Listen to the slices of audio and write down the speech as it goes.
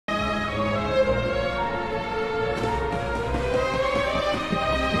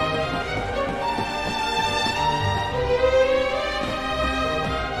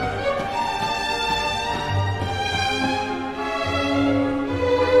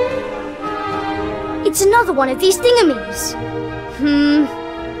It's another one of these thingamies.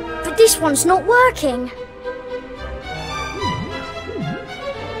 But this one's not working.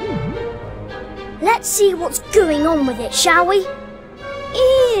 Let's see what's going on with it, shall we?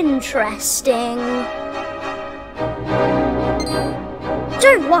 Interesting.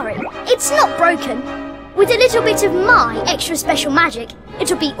 Don't worry, it's not broken. With a little bit of my extra special magic,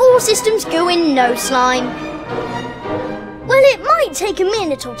 it'll be all systems go in no slime. Well, it might take a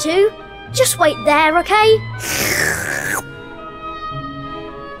minute or two. Just wait there, okay?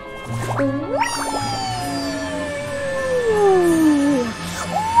 There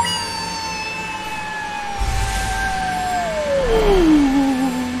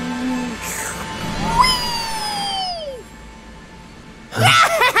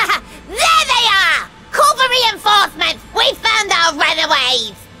they are! Call for reinforcements! We found our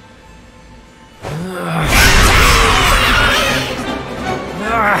runaways!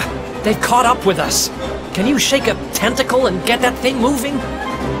 They've caught up with us. Can you shake a tentacle and get that thing moving?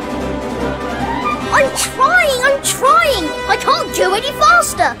 I'm trying! I can't go any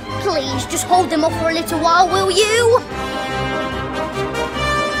faster! Please, just hold them off for a little while, will you?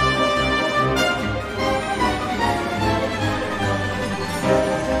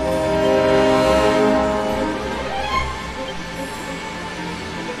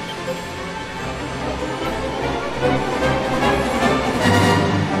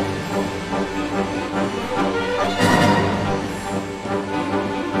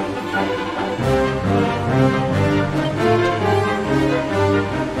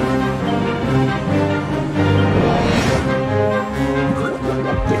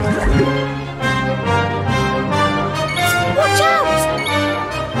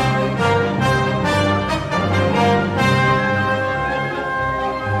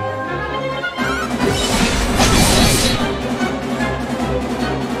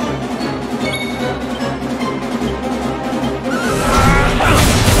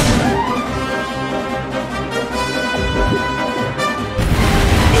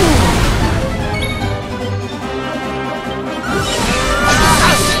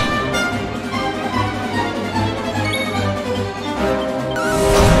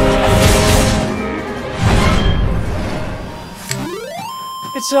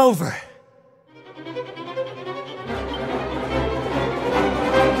 It's over.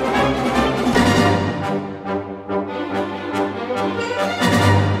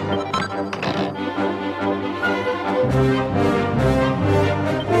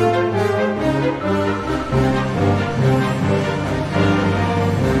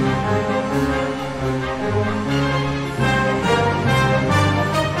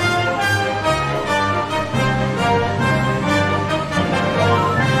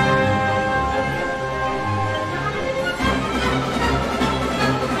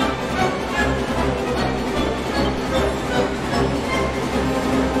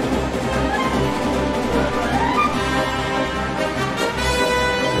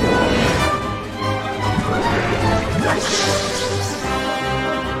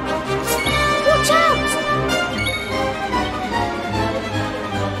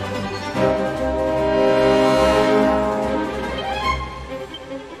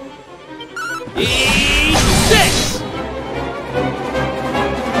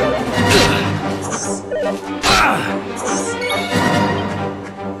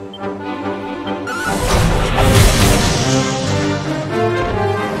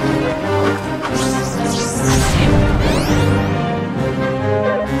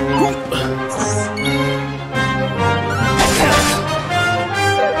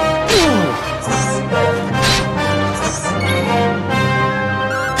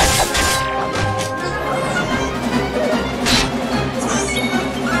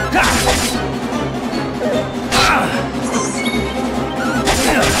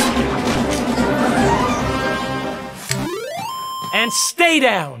 And stay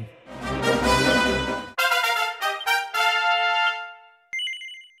down!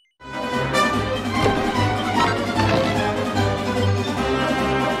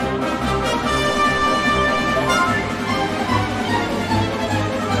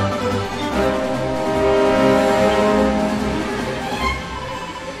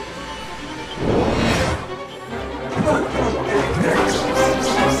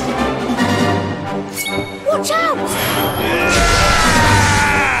 Watch out!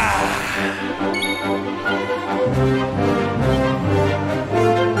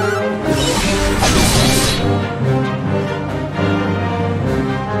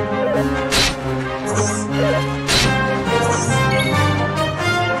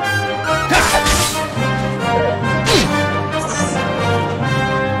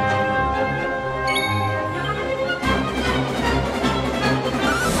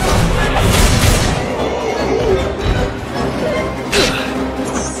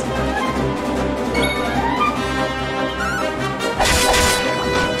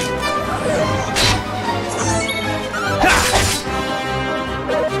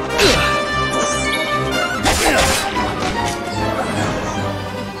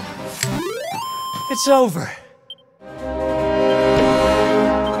 It's over.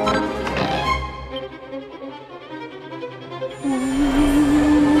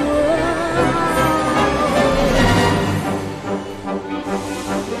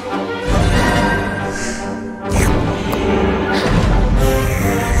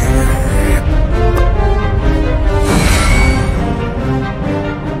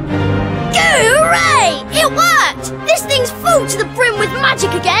 To the brim with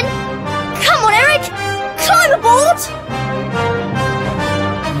magic again! Come on, Erik! Climb aboard!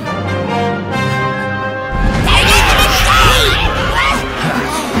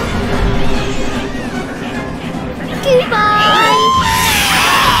 Goodbye!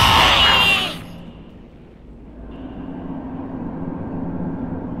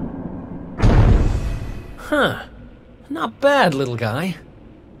 Huh. Not bad, little guy.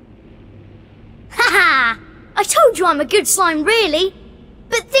 Haha! I told you I'm a good slime, really.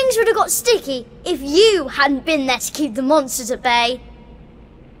 But things would have got sticky if you hadn't been there to keep the monsters at bay.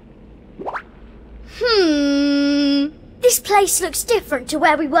 This place looks different to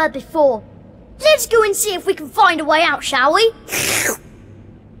where we were before. Let's go and see if we can find a way out, shall we?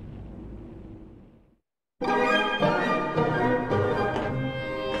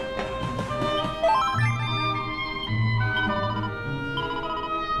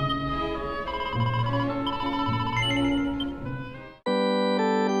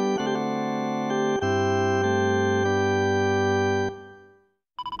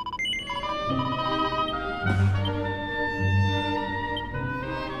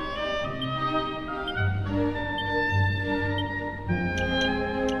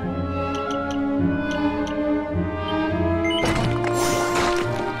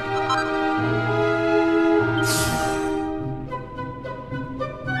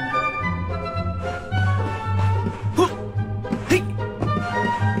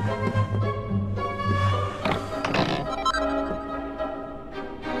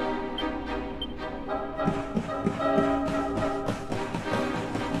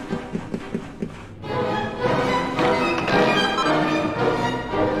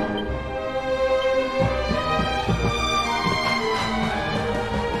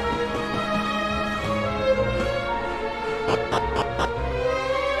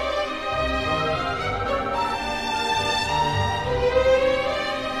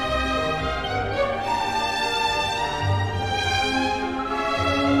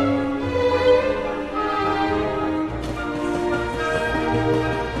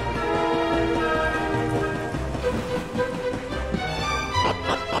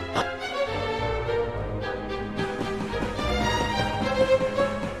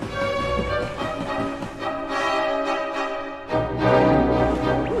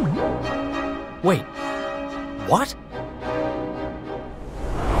 Wait, what?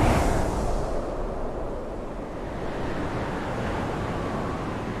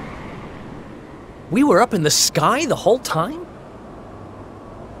 We were up in the sky the whole time?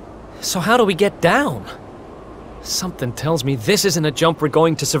 So how do we get down? Something tells me this isn't a jump we're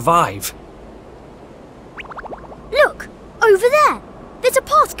going to survive. Look! Over there! There's a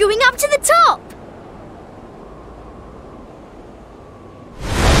path going up to the top!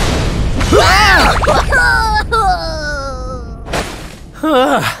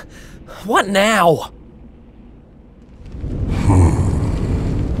 What now?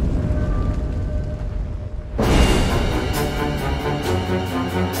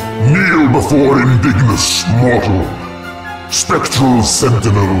 Kneel before Indignus, mortal, spectral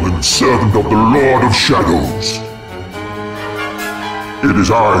sentinel and servant of the Lord of Shadows. It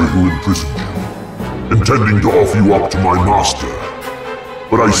is I who imprisoned you, intending to offer you up to my master.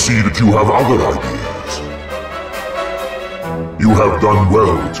 But I see that you have other ideas. You have done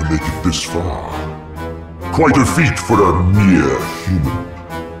well to make it this far. Quite a feat for a mere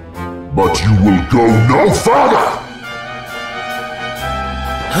human. But you will go no further!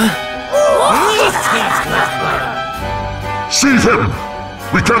 Seize him!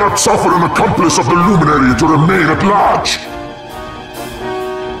 We cannot suffer an accomplice of the Luminary to remain at large!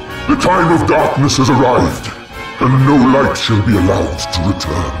 The time of darkness has arrived, and no light shall be allowed to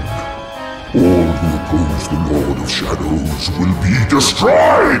return. All who oppose the Lord of Shadows will be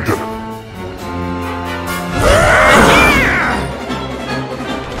destroyed!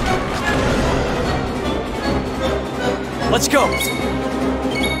 Let's go!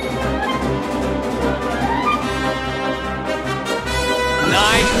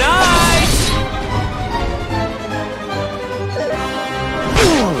 Night, night!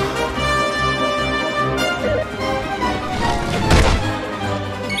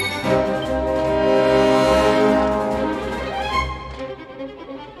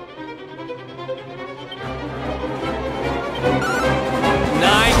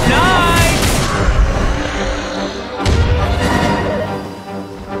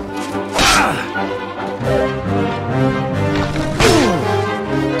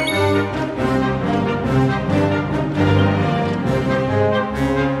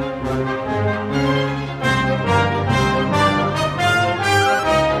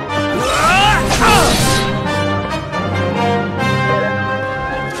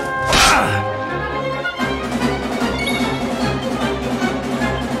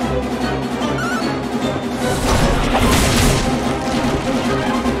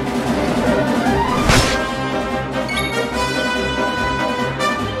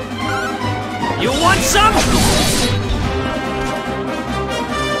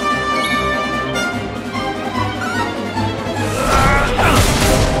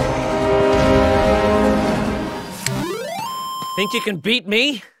 Think you can beat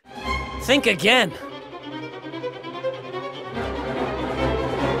me? Think again.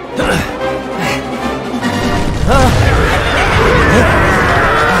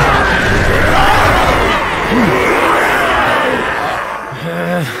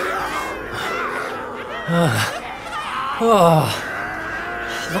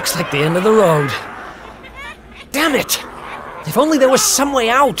 Looks like the end of the road. Damn it! If only there was some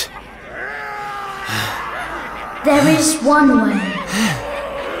way out. There is one way.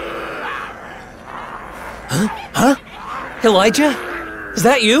 Huh? Healijah? Is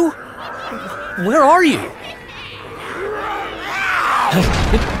that you? Where are you?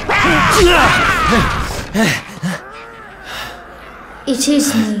 It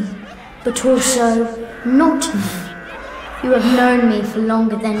is me, but also not me. You have known me for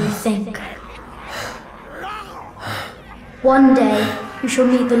longer than you think. One day, you shall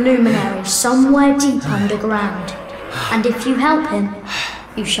meet the Luminary somewhere deep underground, and if you help him,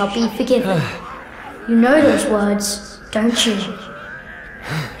 you shall be forgiven. You know those words, don't you?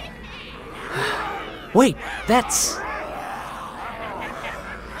 Wait, that's...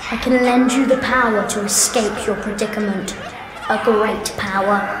 I can lend you the power to escape your predicament. A great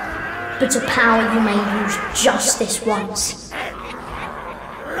power, but a power you may use just this once.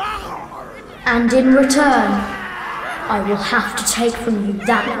 And in return, I will have to take from you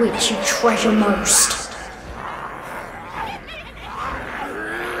that which you treasure most.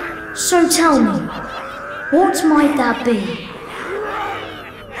 So tell me, what might that be?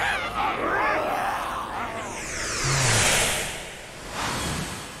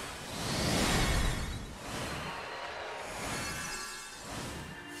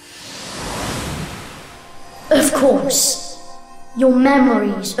 Of course, your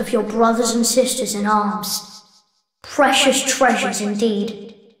memories of your brothers and sisters in arms. Precious treasures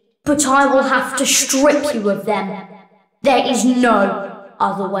indeed, but I will have to strip you of them. There is no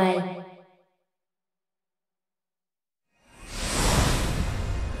other way.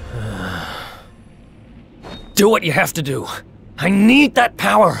 Do what you have to do. I need that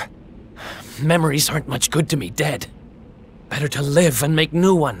power. Memories aren't much good to me dead. Better to live and make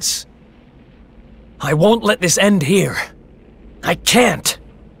new ones. I won't let this end here. I can't.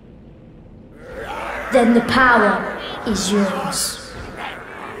 Then the power is yours.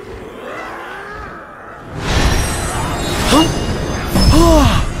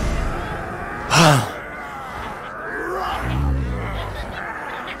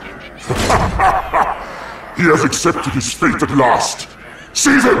 He has accepted his fate at last.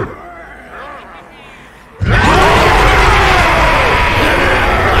 Seize him!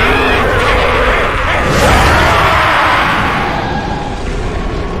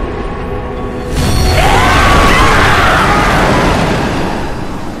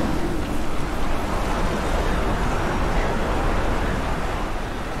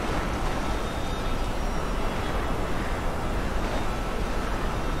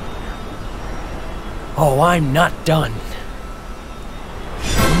 Oh, I'm not done.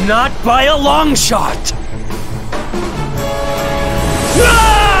 Not by a long shot!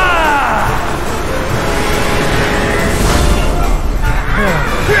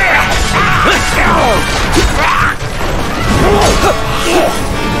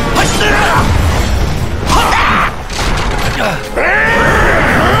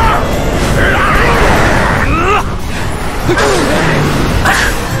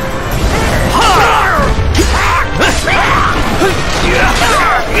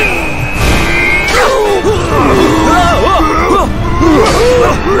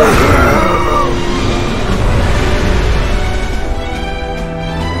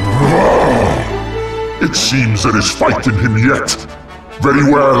 It seems there is fight in him yet.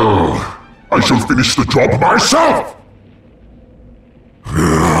 Very well. I shall finish the job myself!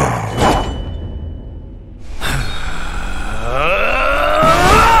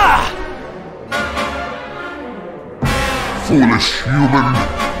 Foolish human.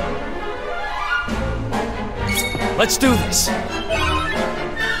 Let's do this.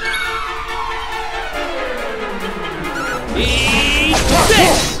 Eat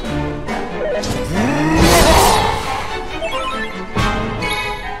this!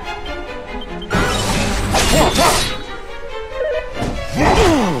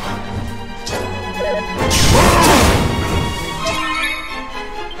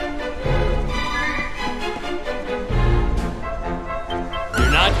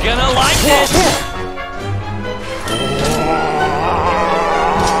 You're not gonna like this!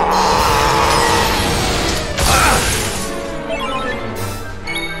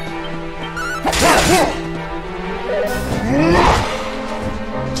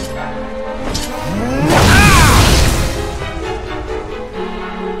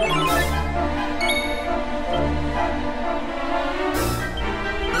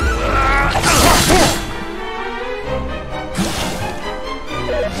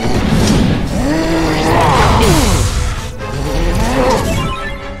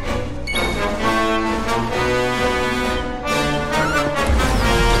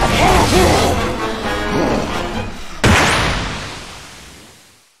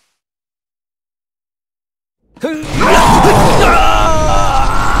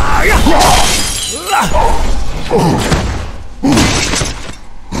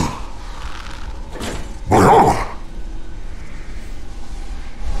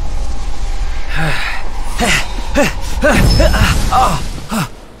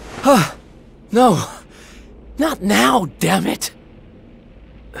 No. Not now, damn it.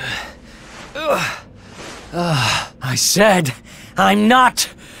 I said, I'm not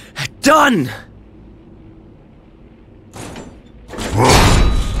done.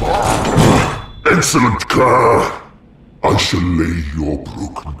 Excellent care. I shall lay your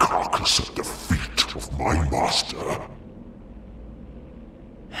broken carcass at the feet of my master.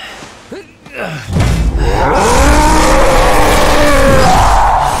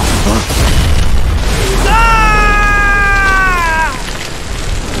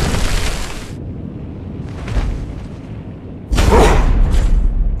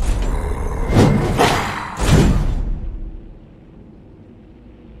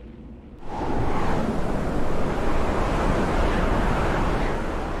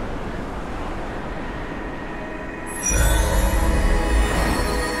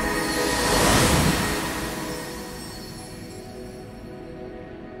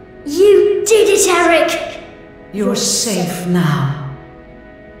 You did it, Erik! You're safe now.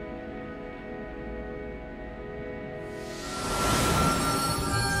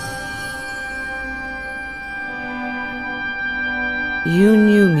 You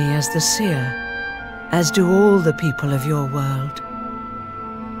knew me as the seer, as do all the people of your world.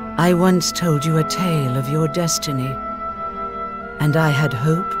 I once told you a tale of your destiny, and I had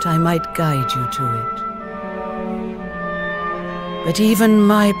hoped I might guide you to it. But even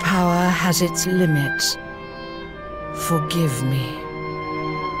my power has its limits. Forgive me.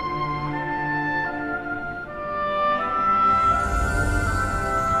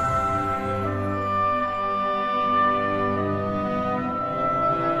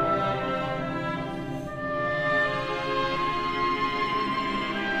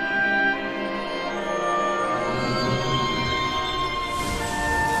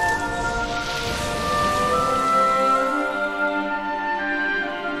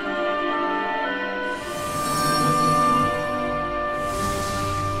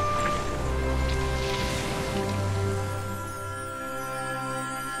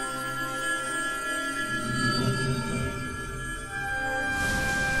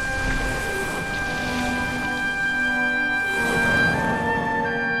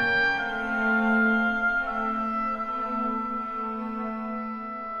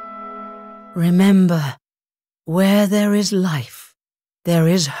 Remember, where there is life, there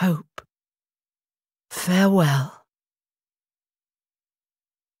is hope. Farewell.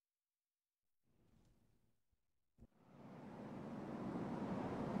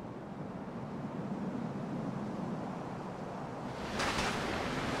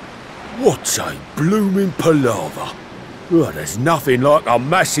 What a blooming palaver. Well, there's nothing like a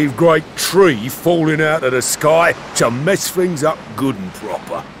massive great tree falling out of the sky to mess things up good and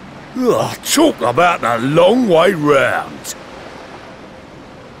proper. Ugh, talk about a long way round.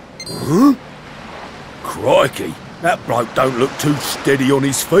 Huh? Crikey, that bloke don't look too steady on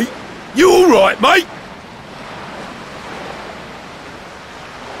his feet. You all right, mate?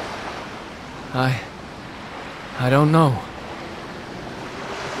 I don't know.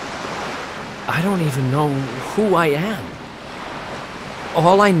 I don't even know who I am.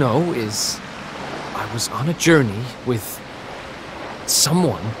 All I know is I was on a journey with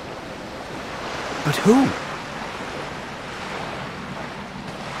someone. But who?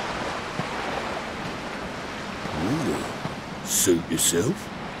 Ooh, suit yourself.